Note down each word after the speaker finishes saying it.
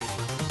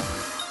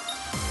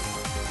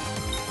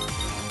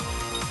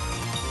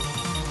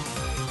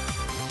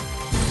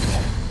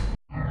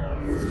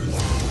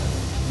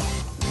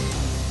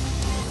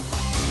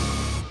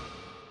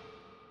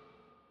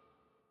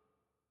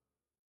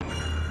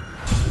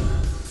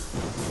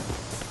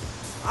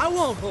I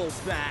won't hold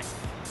back.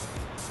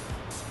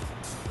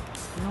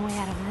 No way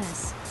out of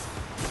this.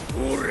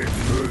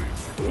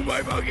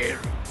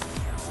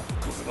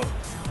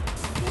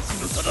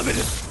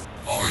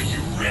 Are you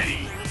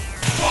ready?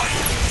 Fight!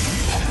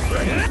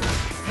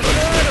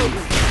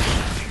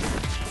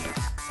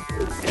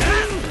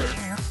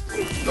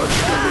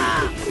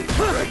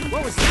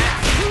 What was that?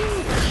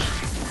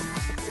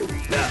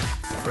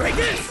 Break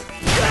this!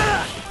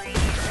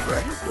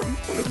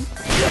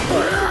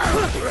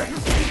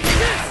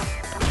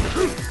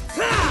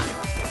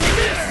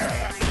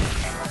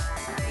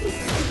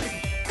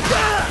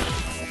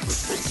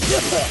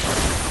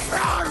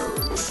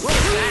 What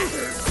was that?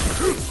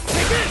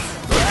 Take this!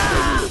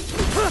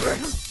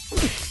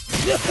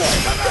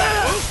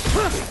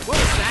 What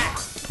was that?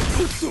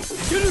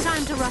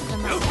 Time to rough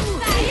them up.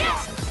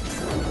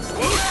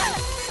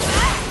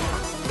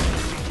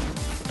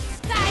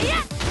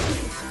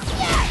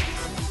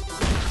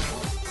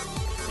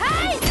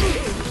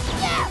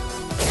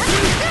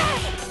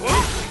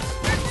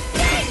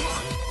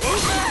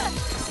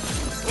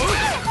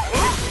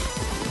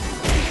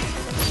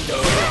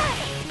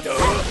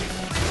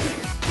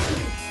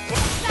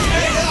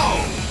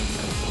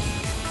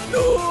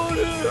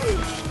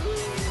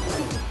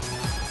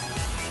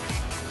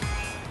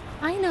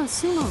 I know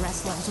sumo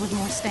wrestlers with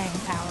more staying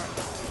power.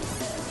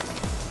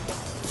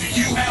 Do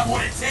you have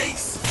what it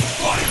takes?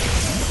 Fight!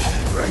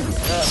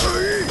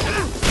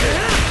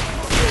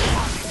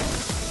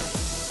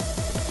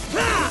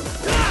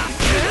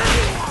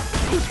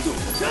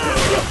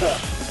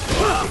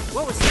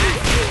 What was that?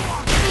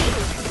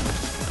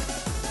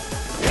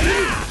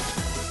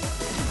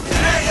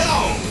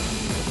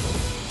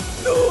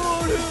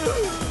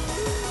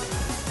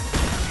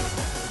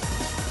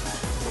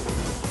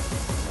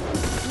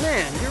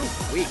 Man, you're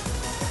weak.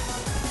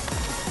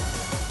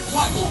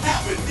 What will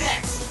happen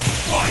next?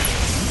 Fight!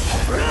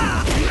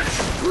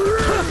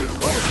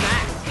 What was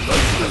that?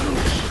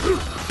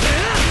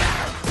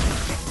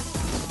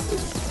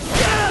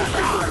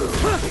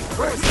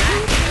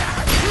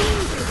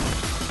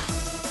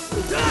 What was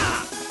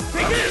that?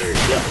 Take it!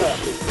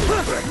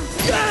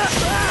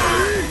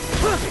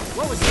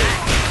 What was that?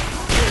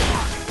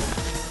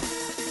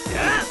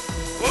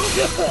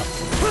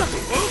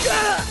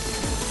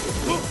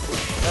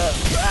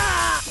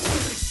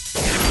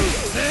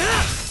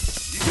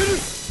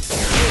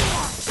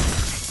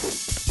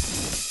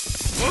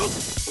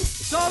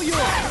 It's all yours!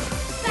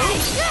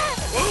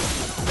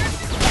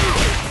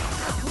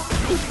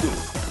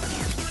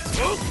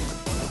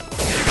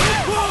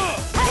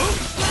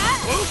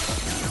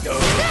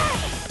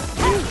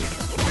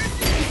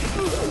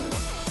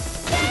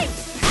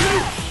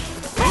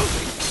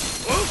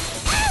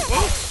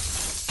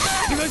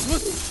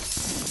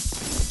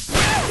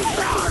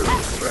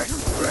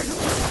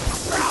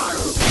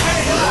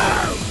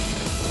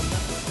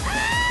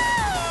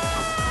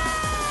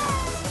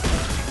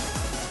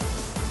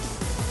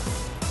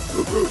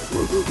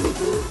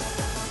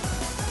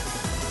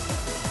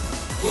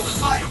 Will the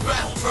tide of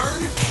battle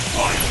turn?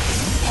 Fight!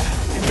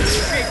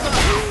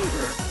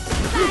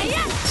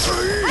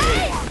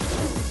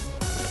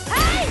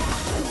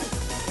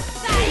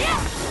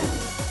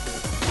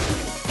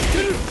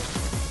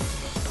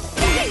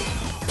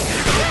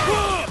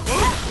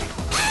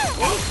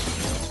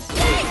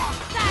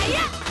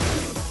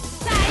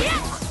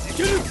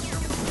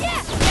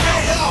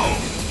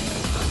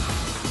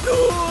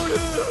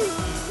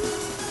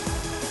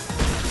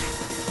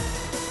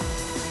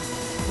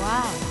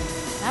 Wow,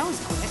 that was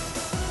quick.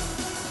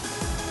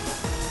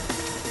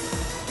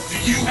 Do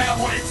you have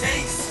what it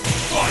takes?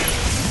 Fight!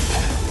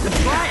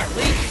 Try at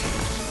least!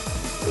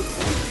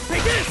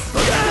 Take this!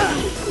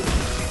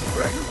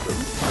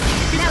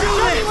 Now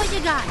show me what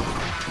you got.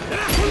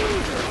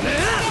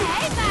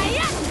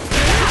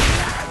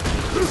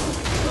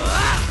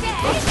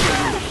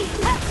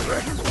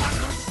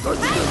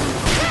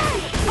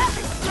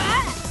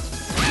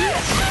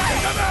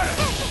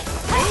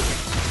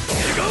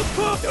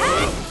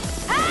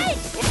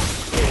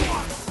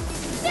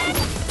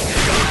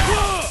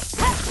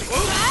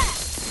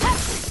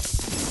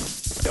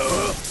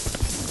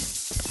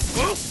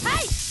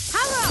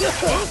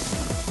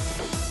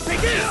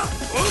 Take this!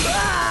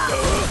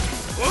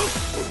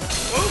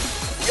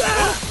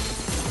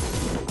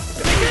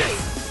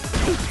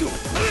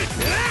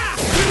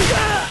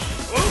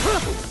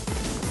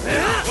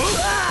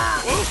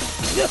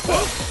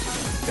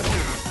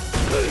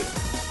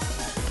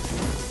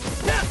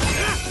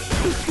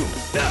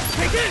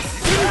 Take this!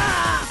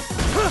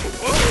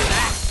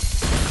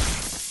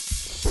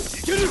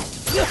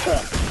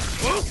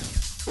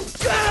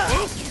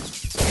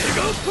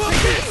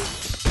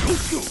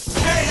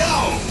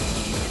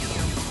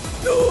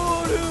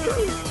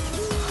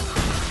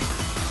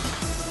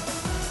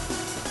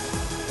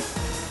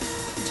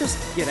 Just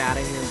get out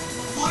of here.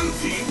 Blue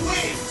team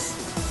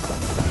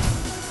wins!